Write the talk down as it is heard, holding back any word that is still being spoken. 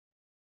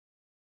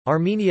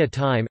Armenia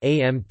Time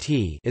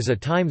 (AMT) is a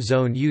time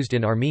zone used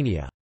in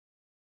Armenia.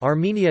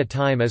 Armenia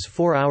Time is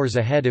 4 hours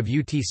ahead of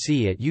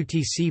UTC at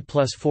UTC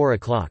plus 4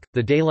 o'clock.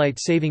 The Daylight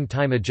Saving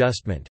Time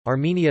Adjustment,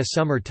 Armenia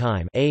Summer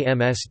Time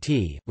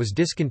 (AMST), was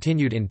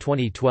discontinued in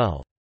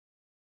 2012.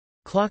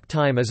 Clock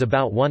time is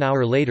about 1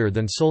 hour later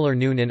than solar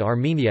noon in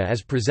Armenia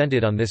as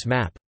presented on this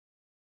map.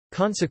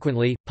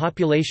 Consequently,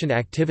 population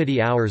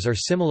activity hours are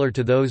similar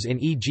to those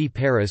in e.g.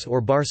 Paris or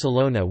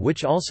Barcelona,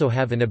 which also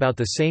have in about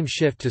the same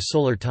shift to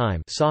solar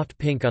time, soft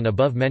pink on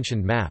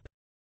above-mentioned map.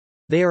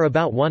 They are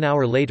about 1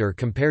 hour later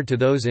compared to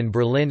those in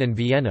Berlin and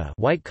Vienna,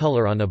 white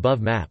color on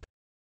above map,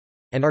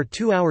 and are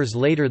 2 hours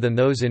later than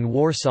those in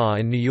Warsaw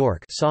and New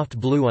York, soft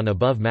blue on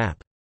above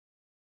map.